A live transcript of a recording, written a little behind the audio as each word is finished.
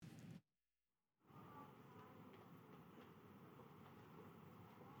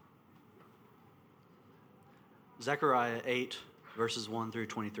Zechariah 8, verses 1 through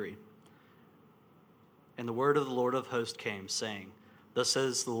 23. And the word of the Lord of hosts came, saying, Thus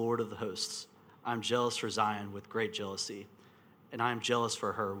says the Lord of the hosts, I am jealous for Zion with great jealousy, and I am jealous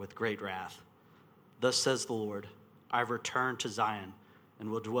for her with great wrath. Thus says the Lord, I have returned to Zion,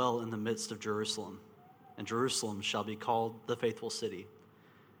 and will dwell in the midst of Jerusalem. And Jerusalem shall be called the faithful city,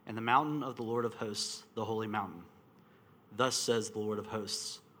 and the mountain of the Lord of hosts, the holy mountain. Thus says the Lord of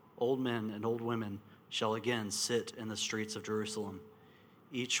hosts, old men and old women shall again sit in the streets of Jerusalem,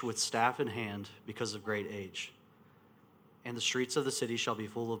 each with staff in hand because of great age. And the streets of the city shall be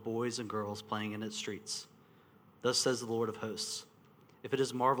full of boys and girls playing in its streets. Thus says the Lord of hosts, if it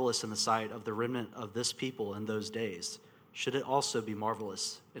is marvelous in the sight of the remnant of this people in those days, should it also be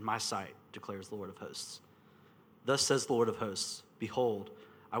marvelous in my sight, declares the Lord of hosts. Thus says the Lord of hosts, behold,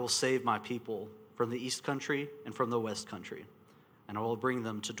 I will save my people from the east country and from the west country, and I will bring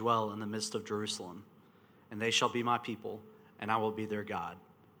them to dwell in the midst of Jerusalem. And they shall be my people, and I will be their God,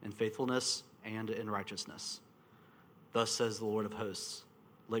 in faithfulness and in righteousness. Thus says the Lord of hosts,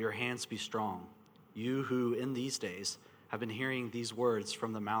 let your hands be strong, you who in these days have been hearing these words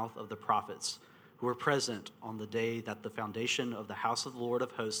from the mouth of the prophets, who were present on the day that the foundation of the house of the Lord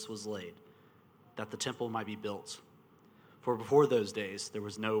of hosts was laid, that the temple might be built. For before those days there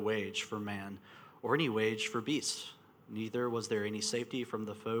was no wage for man, or any wage for beast, neither was there any safety from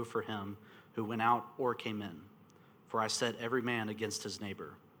the foe for him who went out or came in. For I set every man against his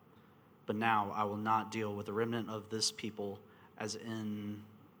neighbor. But now I will not deal with the remnant of this people as in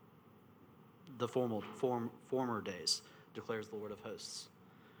the former days, declares the Lord of hosts.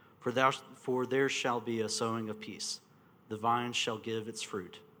 For there shall be a sowing of peace. The vine shall give its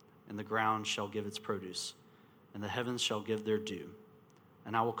fruit, and the ground shall give its produce, and the heavens shall give their due.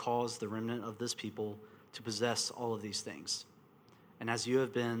 And I will cause the remnant of this people to possess all of these things. And as you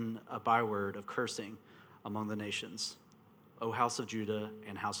have been a byword of cursing among the nations, O house of Judah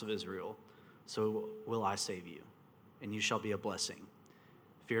and house of Israel, so will I save you, and you shall be a blessing.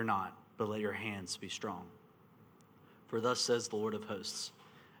 Fear not, but let your hands be strong. For thus says the Lord of hosts,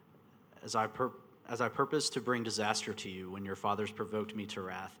 as I purposed to bring disaster to you when your fathers provoked me to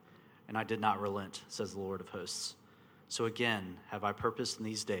wrath, and I did not relent, says the Lord of hosts. So again have I purposed in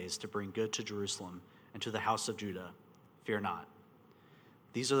these days to bring good to Jerusalem and to the house of Judah. Fear not.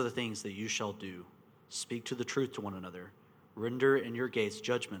 These are the things that you shall do. Speak to the truth to one another. Render in your gates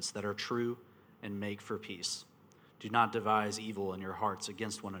judgments that are true, and make for peace. Do not devise evil in your hearts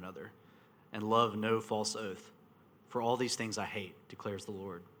against one another, and love no false oath. For all these things I hate, declares the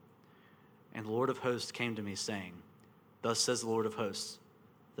Lord. And the Lord of hosts came to me, saying, Thus says the Lord of hosts,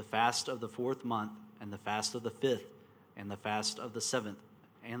 the fast of the 4th month, and the fast of the 5th, and the fast of the 7th,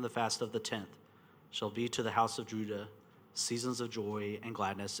 and the fast of the 10th, shall be to the house of Judah seasons of joy and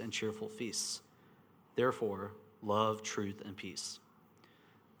gladness and cheerful feasts. Therefore, love, truth, and peace.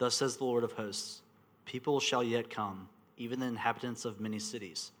 Thus says the Lord of hosts, people shall yet come, even the inhabitants of many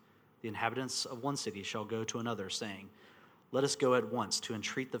cities. The inhabitants of one city shall go to another, saying, Let us go at once to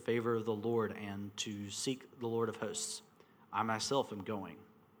entreat the favor of the Lord and to seek the Lord of hosts. I myself am going.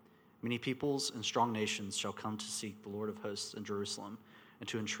 Many peoples and strong nations shall come to seek the Lord of hosts in Jerusalem and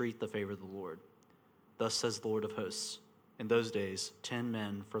to entreat the favor of the Lord. Thus says the Lord of hosts, in those days 10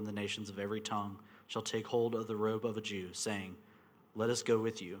 men from the nations of every tongue shall take hold of the robe of a Jew, saying, Let us go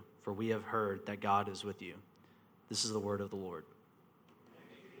with you, for we have heard that God is with you. This is the word of the Lord.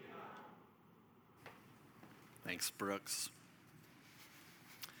 Thanks, Brooks.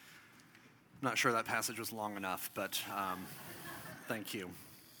 I'm not sure that passage was long enough, but thank you.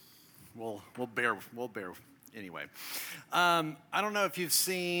 We'll bear anyway. I don't know if you've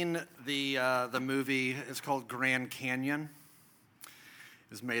seen the movie. It's called Grand Canyon.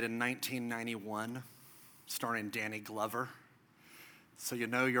 It was made in 1991, starring Danny Glover. So you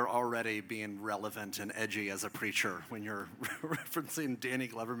know you're already being relevant and edgy as a preacher when you're referencing Danny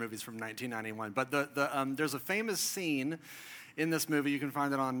Glover movies from 1991. But there's a famous scene in this movie. You can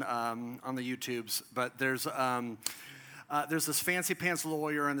find it on the YouTubes. But there's this fancy pants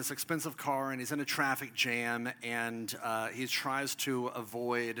lawyer in this expensive car, and he's in a traffic jam, and he tries to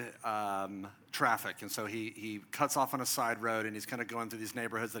avoid traffic. And so he cuts off on a side road, and he's kind of going through these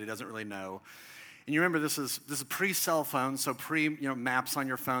neighborhoods that he doesn't really know. And you remember this is pre-cell phone, so maps on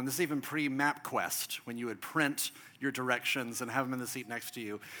your phone. This is even pre-MapQuest, when you would print your directions and have them in the seat next to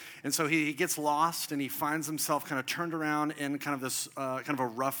you. And so he gets lost, and he finds himself kind of turned around in kind of this kind of a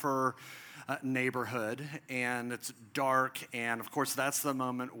rougher neighborhood, and it's dark, and of course that's the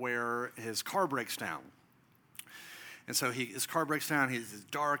moment where his car breaks down. And so his car breaks down, it's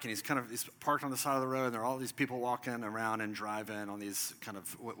dark, and he's parked on the side of the road, and there are all these people walking around and driving on these kind of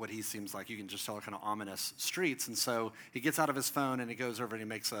what he seems like, you can just tell, kind of ominous streets. And so he gets out of his phone, and he goes over and he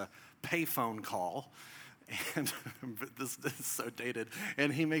makes a payphone call. And this is so dated.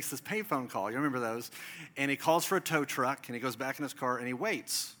 And he makes this payphone call. You remember those? And he calls for a tow truck, and he goes back in his car, and he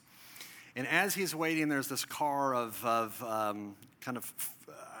waits. And as he's waiting, there's this car of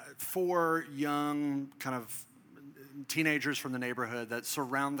four young kind of teenagers from the neighborhood that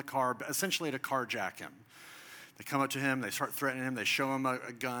surround the car, essentially to carjack him. They come up to him, they start threatening him, they show him a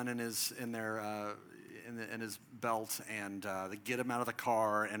gun in his belt, and they get him out of the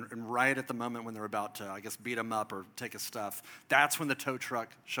car. And right at the moment when they're about to, I guess, beat him up or take his stuff, that's when the tow truck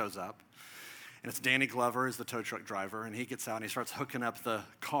shows up. And it's Danny Glover is the tow truck driver, and he gets out and he starts hooking up the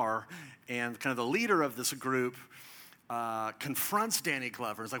car. And kind of the leader of this group confronts Danny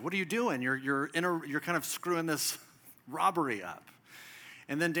Glover. He's like, "What are you doing? You're kind of screwing this robbery up."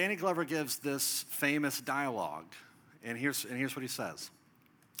 And then Danny Glover gives this famous dialogue, and here's what he says.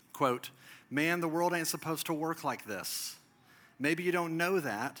 Quote, "Man, the world ain't supposed to work like this. Maybe you don't know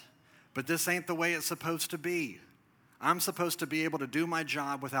that, but this ain't the way it's supposed to be. I'm supposed to be able to do my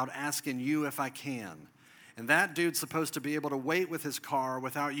job without asking you if I can. And that dude's supposed to be able to wait with his car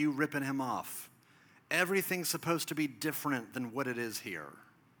without you ripping him off. Everything's supposed to be different than what it is here."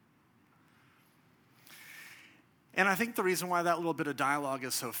 And I think the reason why that little bit of dialogue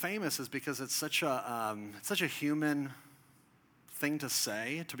is so famous is because it's such a human thing to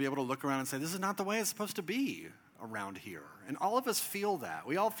say, to be able to look around and say, this is not the way it's supposed to be around here. And all of us feel that.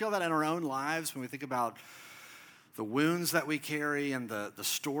 We all feel that in our own lives when we think about the wounds that we carry and the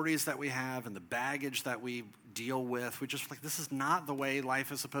stories that we have and the baggage that we deal with. We just like, this is not the way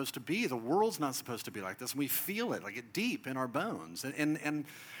life is supposed to be. The world's not supposed to be like this. And we feel it, like it deep in our bones. And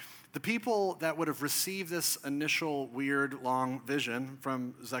the people that would have received this initial weird, long vision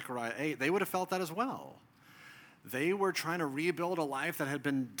from Zechariah 8, they would have felt that as well. They were trying to rebuild a life that had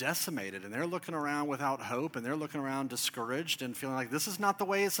been decimated, and they're looking around without hope, and they're looking around discouraged and feeling like this is not the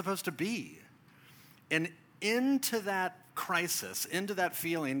way it's supposed to be. And into that crisis, into that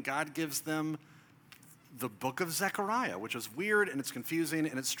feeling, God gives them the book of Zechariah, which is weird, and it's confusing,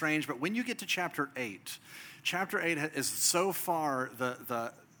 and it's strange. But when you get to chapter 8 is so far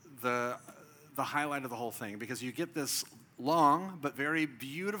the highlight of the whole thing, because you get this long but very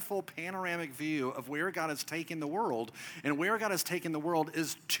beautiful panoramic view of where God has taken the world, and where God has taken the world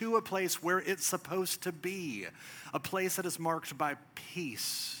is to a place where it's supposed to be, a place that is marked by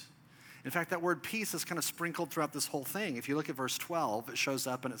peace. In fact, that word peace is kind of sprinkled throughout this whole thing. If you look at verse 12, it shows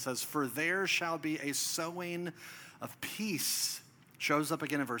up and it says, "For there shall be a sowing of peace." Shows up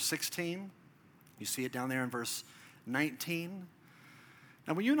again in verse 16. You see it down there in verse 19.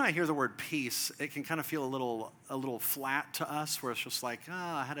 Now, when you and I hear the word peace, it can kind of feel a little flat to us, where it's just like,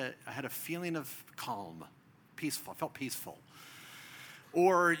 I had a feeling of calm, peaceful. I felt peaceful.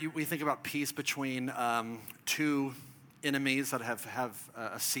 Or we think about peace between two enemies that have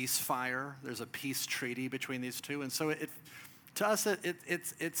a ceasefire. There's a peace treaty between these two, and so to us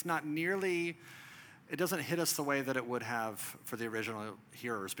it's not nearly. It doesn't hit us the way that it would have for the original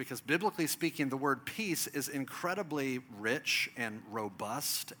hearers, because biblically speaking, the word peace is incredibly rich and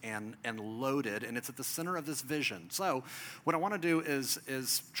robust and loaded, and it's at the center of this vision. So what I want to do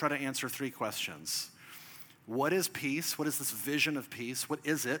is try to answer three questions. What is peace? What is this vision of peace? What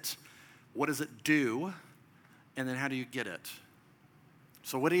is it? What does it do? And then how do you get it?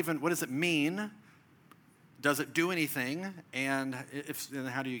 So what does it mean? Does it do anything? And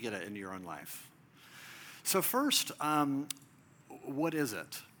how do you get it into your own life? So first, what is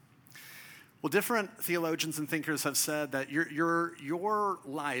it? Well, different theologians and thinkers have said that your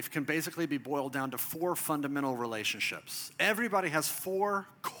life can basically be boiled down to four fundamental relationships. Everybody has four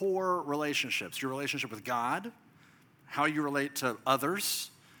core relationships. Your relationship with God, how you relate to others,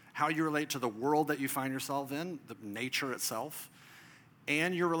 how you relate to the world that you find yourself in, the nature itself,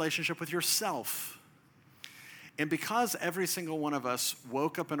 and your relationship with yourself. And because every single one of us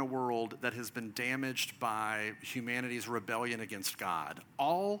woke up in a world that has been damaged by humanity's rebellion against God,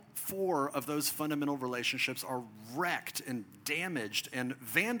 all four of those fundamental relationships are wrecked and damaged and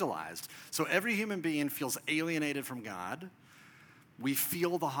vandalized. So every human being feels alienated from God. We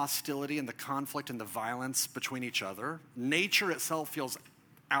feel the hostility and the conflict and the violence between each other. Nature itself feels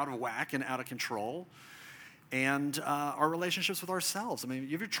out of whack and out of control. And our relationships with ourselves. I mean,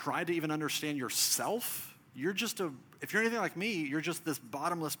 you ever tried to even understand yourself? If you're anything like me, you're just this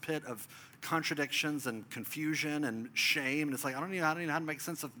bottomless pit of contradictions and confusion and shame. And it's like, I don't even know how to make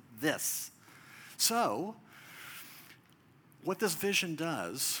sense of this. So, what this vision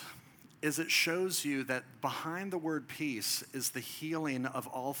does is it shows you that behind the word peace is the healing of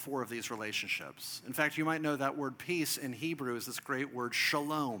all four of these relationships. In fact, you might know that word peace in Hebrew is this great word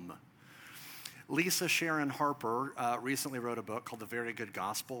shalom. Lisa Sharon Harper recently wrote a book called The Very Good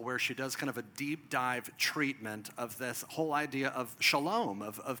Gospel, where she does kind of a deep dive treatment of this whole idea of shalom,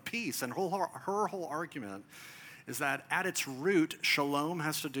 of peace. And her whole argument is that at its root, shalom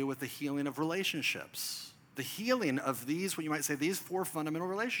has to do with the healing of relationships. The healing of these, what you might say, these four fundamental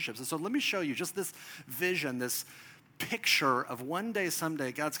relationships. And so let me show you just this vision, this picture of one day,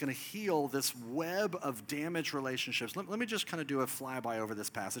 someday, God's going to heal this web of damaged relationships. Let me just kind of do a flyby over this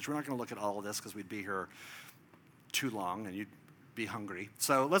passage. We're not going to look at all of this because we'd be here too long and you'd be hungry.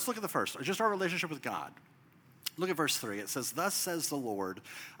 So let's look at the first, just our relationship with God. Look at verse 3. It says, "Thus says the Lord,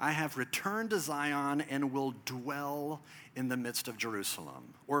 I have returned to Zion and will dwell in the midst of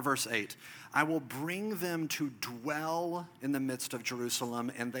Jerusalem." Or verse 8, "I will bring them to dwell in the midst of Jerusalem,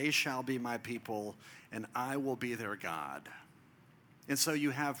 and they shall be my people, and I will be their God." And so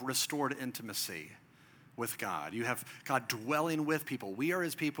you have restored intimacy with God. You have God dwelling with people. We are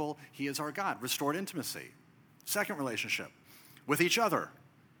his people. He is our God. Restored intimacy. Second relationship, with each other.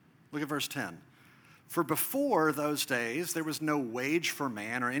 Look at verse 10. "For before those days there was no wage for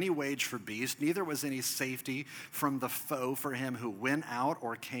man or any wage for beast, neither was any safety from the foe for him who went out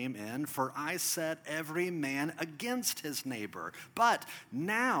or came in. For I set every man against his neighbor. But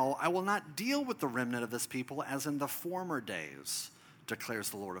now I will not deal with the remnant of this people as in the former days, declares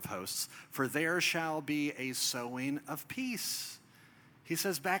the Lord of hosts. For there shall be a sowing of peace." He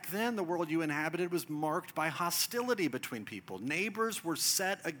says, back then, the world you inhabited was marked by hostility between people. Neighbors were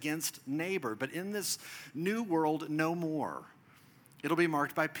set against neighbor. But in this new world, no more. It'll be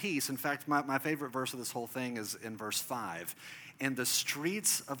marked by peace. In fact, my favorite verse of this whole thing is in verse 5. "And the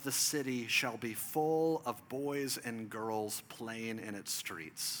streets of the city shall be full of boys and girls playing in its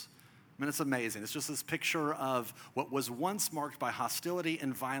streets." I mean, it's amazing. It's just this picture of what was once marked by hostility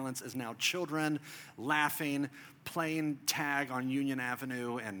and violence is now children laughing, playing tag on Union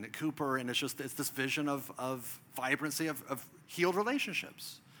Avenue and Cooper, and it's this vision of vibrancy, of healed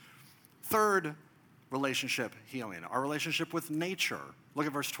relationships. Third relationship healing, our relationship with nature. Look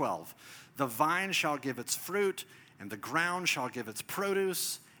at verse 12. "The vine shall give its fruit, and the ground shall give its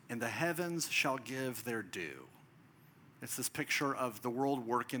produce, and the heavens shall give their due." It's this picture of the world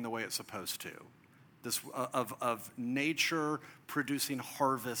working the way it's supposed to. This of nature producing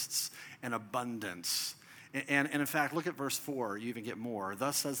harvests and abundance. And in fact, look at verse 4. You even get more.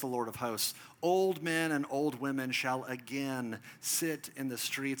 "Thus says the Lord of hosts, old men and old women shall again sit in the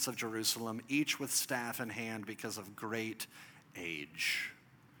streets of Jerusalem, each with staff in hand because of great age."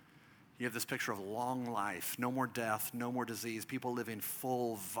 You have this picture of long life, no more death, no more disease, people living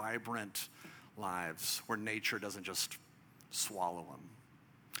full, vibrant lives where nature doesn't just swallow them.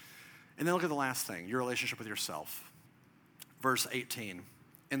 And then look at the last thing, your relationship with yourself. Verse 18,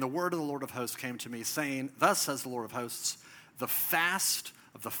 "And the word of the Lord of hosts came to me, saying, Thus says the Lord of hosts, the fast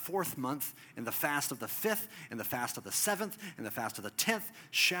of the 4th month, and the fast of the 5th, and the fast of the 7th, and the fast of the 10th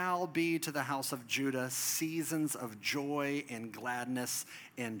shall be to the house of Judah seasons of joy and gladness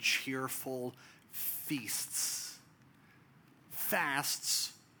and cheerful feasts."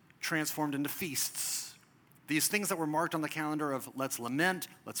 Fasts transformed into feasts. These things that were marked on the calendar of let's lament,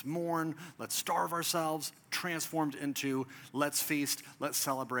 let's mourn, let's starve ourselves, transformed into let's feast, let's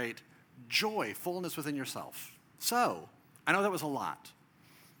celebrate joy, fullness within yourself. So, I know that was a lot.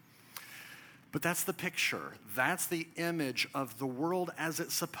 But that's the picture. That's the image of the world as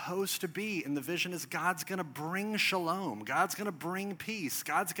it's supposed to be. And the vision is God's going to bring shalom. God's going to bring peace.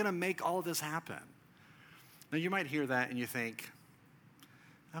 God's going to make all of this happen. Now, you might hear that and you think,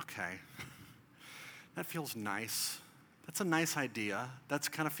 okay, that feels nice. That's a nice idea. That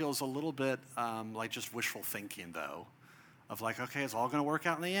kind of feels a little bit like just wishful thinking, though, of like, okay, it's all going to work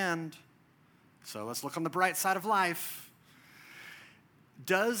out in the end. So let's look on the bright side of life.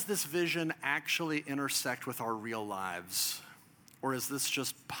 Does this vision actually intersect with our real lives? Or is this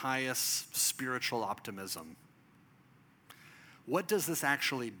just pious spiritual optimism? What does this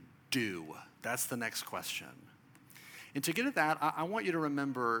actually do? That's the next question. And to get at that, I want you to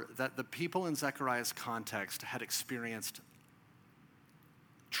remember that the people in Zechariah's context had experienced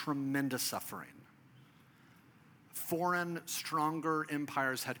tremendous suffering. Foreign, stronger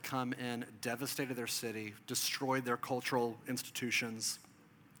empires had come in, devastated their city, destroyed their cultural institutions,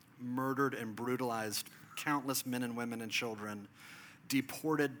 murdered and brutalized countless men and women and children,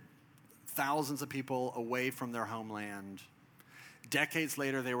 deported thousands of people away from their homeland, Decades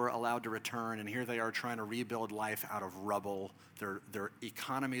later, they were allowed to return, and here they are trying to rebuild life out of rubble. Their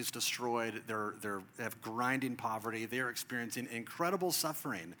economy is destroyed. They have grinding poverty. They're experiencing incredible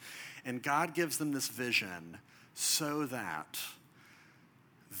suffering. And God gives them this vision so that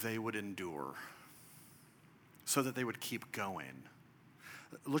they would endure, so that they would keep going.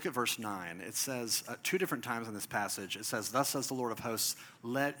 Look at verse 9. It says, two different times in this passage, it says, "Thus says the Lord of hosts,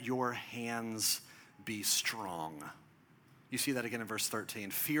 let your hands be strong." You see that again in verse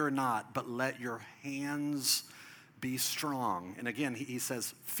 13. "Fear not, but let your hands be strong." And again, he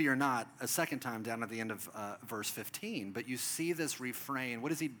says, "Fear not," a second time down at the end of verse 15. But you see this refrain.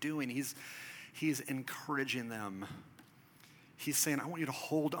 What is he doing? He's encouraging them. He's saying, I want you to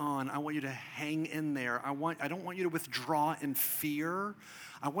hold on. I want you to hang in there. I don't want you to withdraw in fear.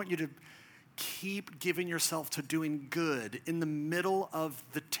 I want you to keep giving yourself to doing good in the middle of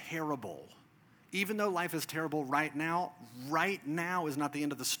the terrible. Even though life is terrible right now is not the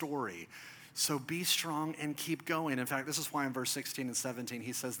end of the story. So be strong and keep going. In fact, this is why in verse 16 and 17,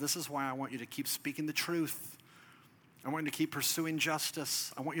 he says, this is why I want you to keep speaking the truth. I want you to keep pursuing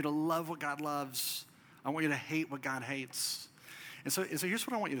justice. I want you to love what God loves. I want you to hate what God hates. And so here's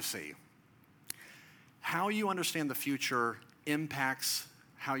what I want you to see. How you understand the future impacts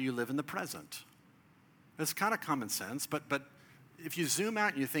how you live in the present. It's kind of common sense, but if you zoom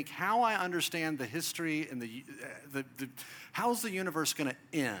out and you think, how I understand the history and how's the universe going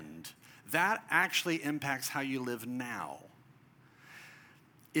to end, that actually impacts how you live now.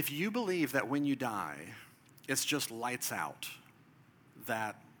 If you believe that when you die, it's just lights out,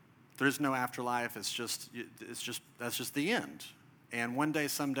 that there's no afterlife, that's just the end. And one day,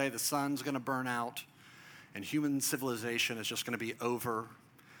 someday, the sun's going to burn out, and human civilization is just going to be over,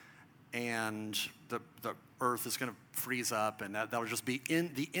 and the earth is going to freeze up, and that'll just be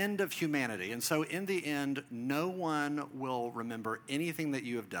in the end of humanity. And so in the end, no one will remember anything that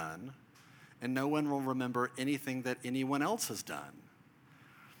you have done, and no one will remember anything that anyone else has done.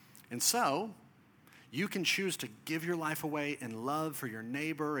 And so you can choose to give your life away in love for your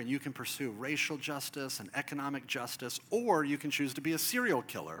neighbor, and you can pursue racial justice and economic justice, or you can choose to be a serial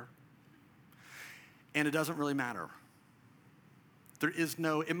killer, and it doesn't really matter.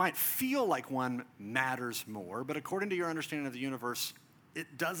 It might feel like one matters more, but according to your understanding of the universe,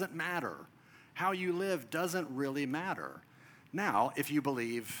 it doesn't matter. How you live doesn't really matter. Now, if you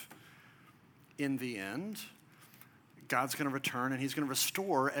believe in the end, God's going to return and he's going to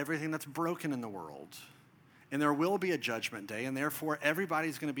restore everything that's broken in the world. And there will be a judgment day, and therefore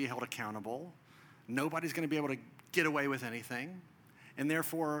everybody's going to be held accountable. Nobody's going to be able to get away with anything. And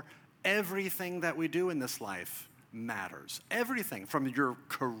therefore, everything that we do in this life matters. Everything, from your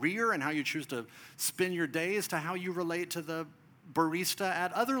career and how you choose to spend your days to how you relate to the barista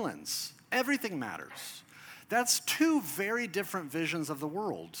at Otherlands. Everything matters. That's two very different visions of the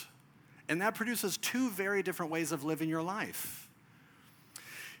world. And that produces two very different ways of living your life.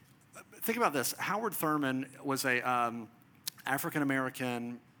 Think about this. Howard Thurman was a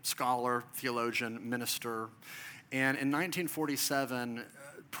African-American scholar, theologian, minister. And in 1947,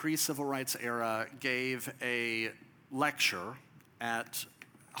 pre-civil rights era, gave a lecture at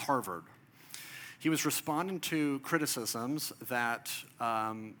Harvard. He was responding to criticisms that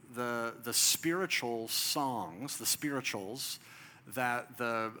the spiritual songs, the spirituals that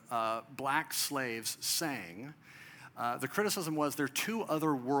the black slaves sang, the criticism was they're too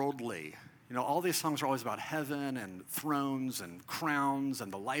otherworldly. You know, all these songs are always about heaven and thrones and crowns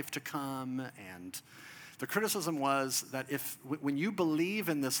and the life to come. And the criticism was that when you believe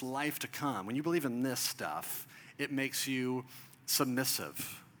in this life to come, when you believe in this stuff, it makes you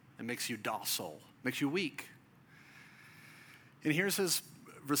submissive. It makes you docile. It makes you weak. And here's his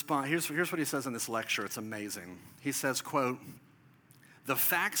response. Here's what he says in this lecture. It's amazing. He says, quote, "The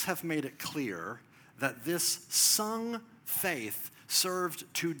facts have made it clear that this sung faith served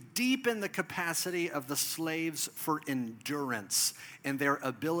to deepen the capacity of the slaves for endurance and their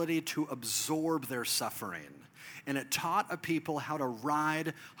ability to absorb their suffering. And it taught a people how to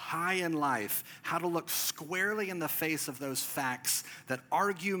ride high in life, how to look squarely in the face of those facts that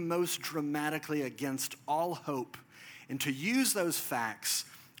argue most dramatically against all hope, and to use those facts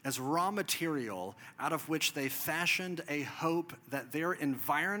as raw material out of which they fashioned a hope that their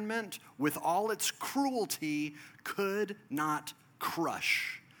environment, with all its cruelty, could not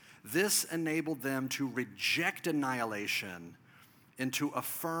crush. This enabled them to reject annihilation and to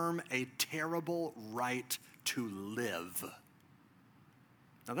affirm a terrible right to live."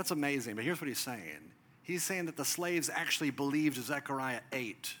 Now that's amazing, but here's what he's saying. He's saying that the slaves actually believed Zechariah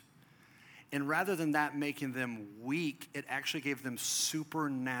 8. And rather than that making them weak, it actually gave them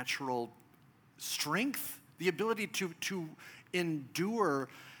supernatural strength, the ability to endure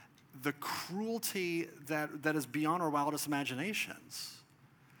the cruelty that is beyond our wildest imaginations.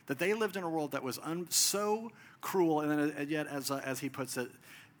 That they lived in a world that was so cruel, and yet, as he puts it,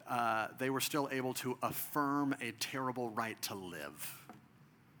 they were still able to affirm a terrible right to live.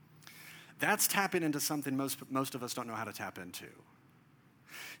 That's tapping into something most of us don't know how to tap into.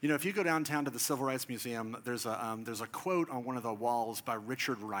 You know, if you go downtown to the Civil Rights Museum, there's a quote on one of the walls by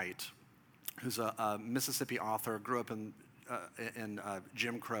Richard Wright, who's a Mississippi author, grew up in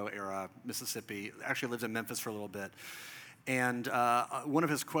Jim Crow era Mississippi, actually lived in Memphis for a little bit. And one of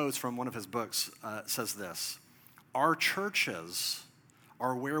his quotes from one of his books says this: "Our churches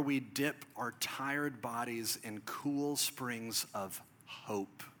are where we dip our tired bodies in cool springs of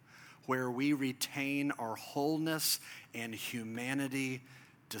hope, where we retain our wholeness and humanity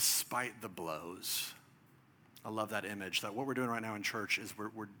despite the blows." I love that image, that what we're doing right now in church is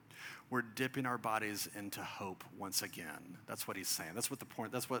we're dipping our bodies into hope once again. That's what he's saying. That's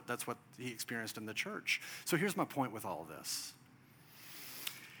what he experienced in the church. So here's my point with all of this.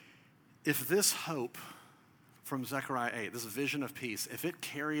 If this hope from Zechariah 8, this vision of peace, if it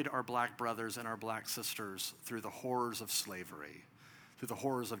carried our black brothers and our black sisters through the horrors of slavery, through the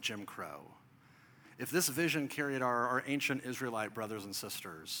horrors of Jim Crow, if this vision carried our ancient Israelite brothers and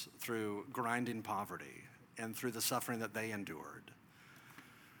sisters through grinding poverty and through the suffering that they endured,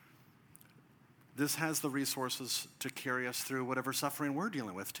 this has the resources to carry us through whatever suffering we're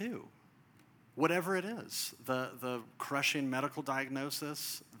dealing with too. Whatever it is, the crushing medical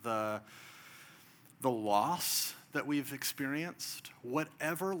diagnosis, the loss that we've experienced,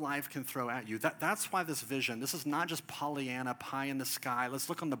 whatever life can throw at you. That's why this vision, this is not just Pollyanna, pie in the sky. Let's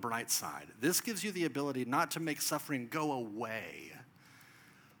look on the bright side. This gives you the ability not to make suffering go away,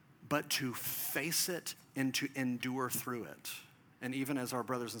 but to face it and to endure through it. And even as our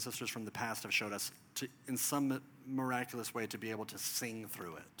brothers and sisters from the past have showed us, to, in some miraculous way, to be able to sing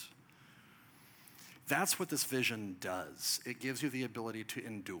through it. That's what this vision does. It gives you the ability to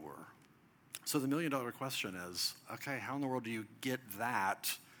endure. So the million-dollar question is, okay, how in the world do you get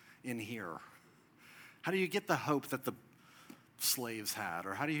that in here? How do you get the hope that the slaves had?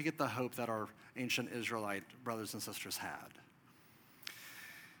 Or how do you get the hope that our ancient Israelite brothers and sisters had?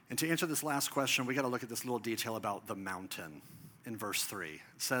 And to answer this last question, we got to look at this little detail about the mountain. In verse 3, it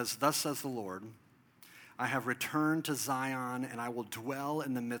says, "Thus says the Lord, I have returned to Zion, and I will dwell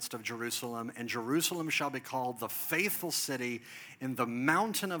in the midst of Jerusalem, and Jerusalem shall be called the faithful city in the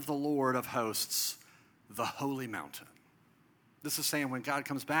mountain of the Lord of hosts, the holy mountain." This is saying when God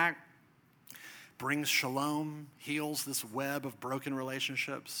comes back, brings shalom, heals this web of broken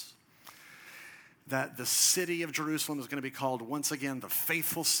relationships, that the city of Jerusalem is going to be called once again the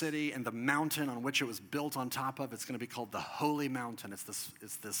faithful city, and the mountain on which it was built on top of, it's going to be called the holy mountain. It's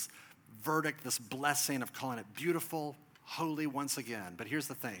this verdict, this blessing of calling it beautiful, holy once again. But here's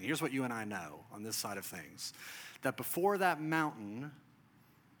the thing. Here's what you and I know on this side of things. That before that mountain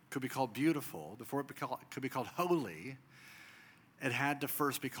could be called beautiful, before it could be called holy, it had to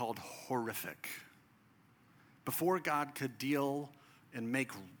first be called horrific. Before God could deal and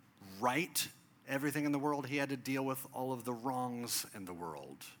make right everything in the world, he had to deal with all of the wrongs in the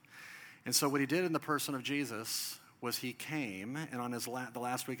world. And so what he did in the person of Jesus was he came, and on the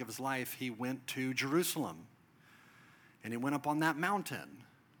last week of his life, he went to Jerusalem. And he went up on that mountain.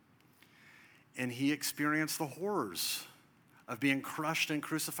 And he experienced the horrors of being crushed and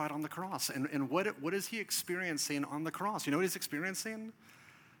crucified on the cross. And what is he experiencing on the cross? You know what he's experiencing?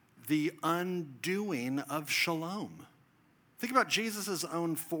 The undoing of shalom. Think about Jesus'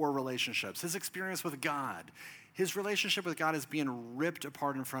 own 4 relationships. His experience with God. His relationship with God is being ripped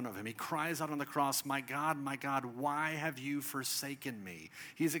apart in front of him. He cries out on the cross, my God, why have you forsaken me?"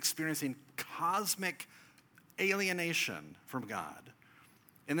 He's experiencing cosmic alienation from God.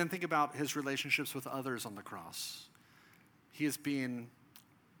 And then think about his relationships with others on the cross. He is being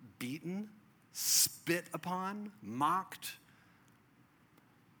beaten, spit upon, mocked,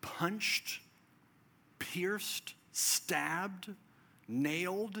 punched, pierced, stabbed,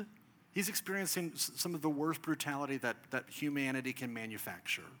 nailed. He's experiencing some of the worst brutality that humanity can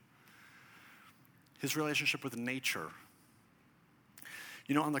manufacture. His relationship with nature.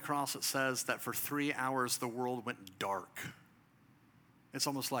 You know, on the cross it says that for 3 hours the world went dark. It's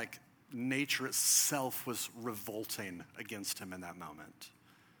almost like nature itself was revolting against him in that moment.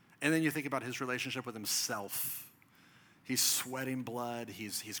 And then you think about his relationship with himself. He's sweating blood.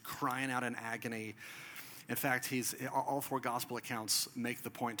 He's crying out in agony. In fact, all 4 gospel accounts make the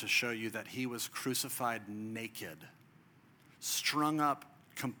point to show you that he was crucified naked, strung up,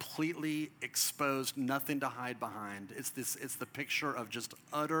 completely exposed, nothing to hide behind. It's the picture of just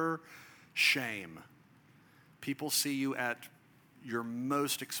utter shame. People see you at you're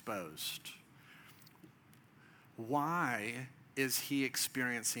most exposed. Why is he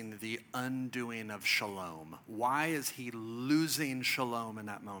experiencing the undoing of shalom? Why is he losing shalom in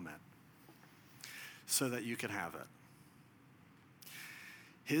that moment? So that you could have it.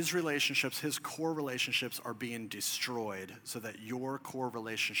 His relationships, his core relationships are being destroyed so that your core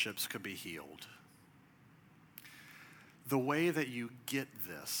relationships could be healed. The way that you get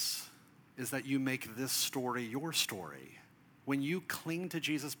this is that you make this story your story. When you cling to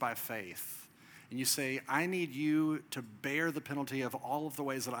Jesus by faith, and you say, I need you to bear the penalty of all of the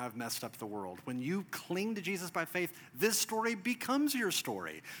ways that I've messed up the world. When you cling to Jesus by faith, this story becomes your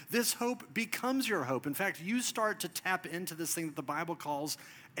story. This hope becomes your hope. In fact, you start to tap into this thing that the Bible calls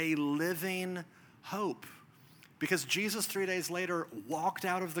a living hope. Because Jesus 3 days later walked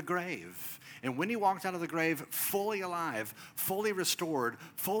out of the grave. And when he walked out of the grave, fully alive, fully restored,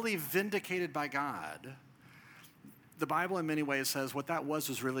 fully vindicated by God, the Bible in many ways says what that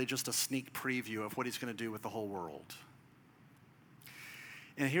was really just a sneak preview of what he's going to do with the whole world.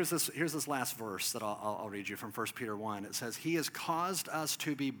 And here's this last verse that I'll read you from 1 Peter 1. It says, he has caused us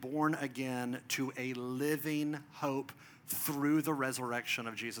to be born again to a living hope through the resurrection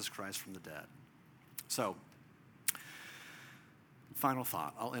of Jesus Christ from the dead. So, final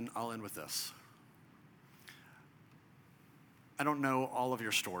thought. I'll end with this. I don't know all of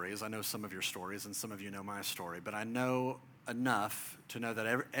your stories. I know some of your stories, and some of you know my story. But I know enough to know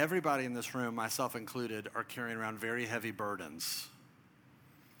that everybody in this room, myself included, are carrying around very heavy burdens.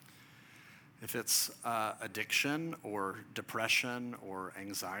 If it's addiction or depression or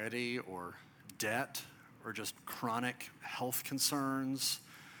anxiety or debt or just chronic health concerns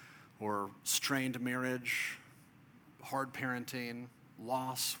or strained marriage, hard parenting,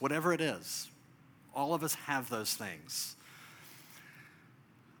 loss, whatever it is, all of us have those things.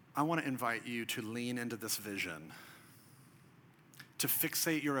 I want to invite you to lean into this vision, to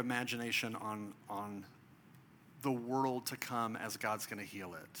fixate your imagination on the world to come as God's going to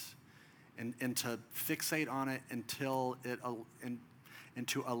heal it, and to fixate on it and to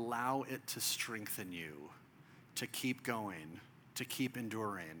allow it to strengthen you, to keep going, to keep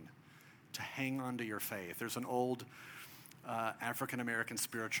enduring, to hang on to your faith. There's an old African-American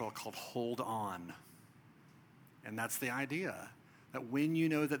spiritual called Hold On, and that's the idea. That when you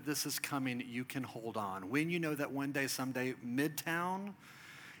know that this is coming, you can hold on. When you know that one day, someday, Midtown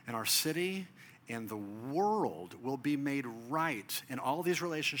and our city and the world will be made right, and all these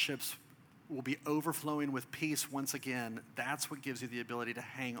relationships will be overflowing with peace once again, that's what gives you the ability to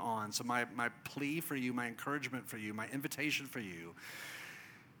hang on. So my plea for you, my encouragement for you, my invitation for you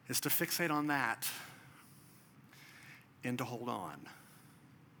is to fixate on that and to hold on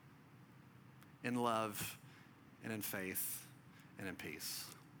in love and in faith and in peace.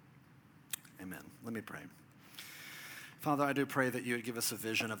 Amen. Let me pray. Father, I do pray that you would give us a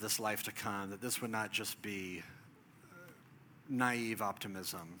vision of this life to come, that this would not just be naive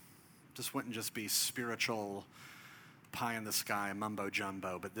optimism. This wouldn't just be spiritual pie in the sky, mumbo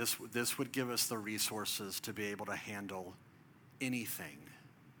jumbo, but this would give us the resources to be able to handle anything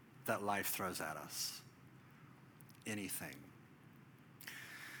that life throws at us. Anything.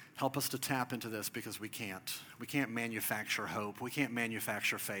 Help us to tap into this because we can't. We can't manufacture hope. We can't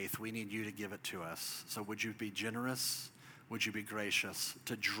manufacture faith. We need you to give it to us. So would you be generous? Would you be gracious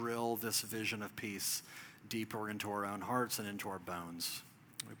to drill this vision of peace deeper into our own hearts and into our bones?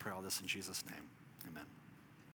 We pray all this in Jesus' name. Amen.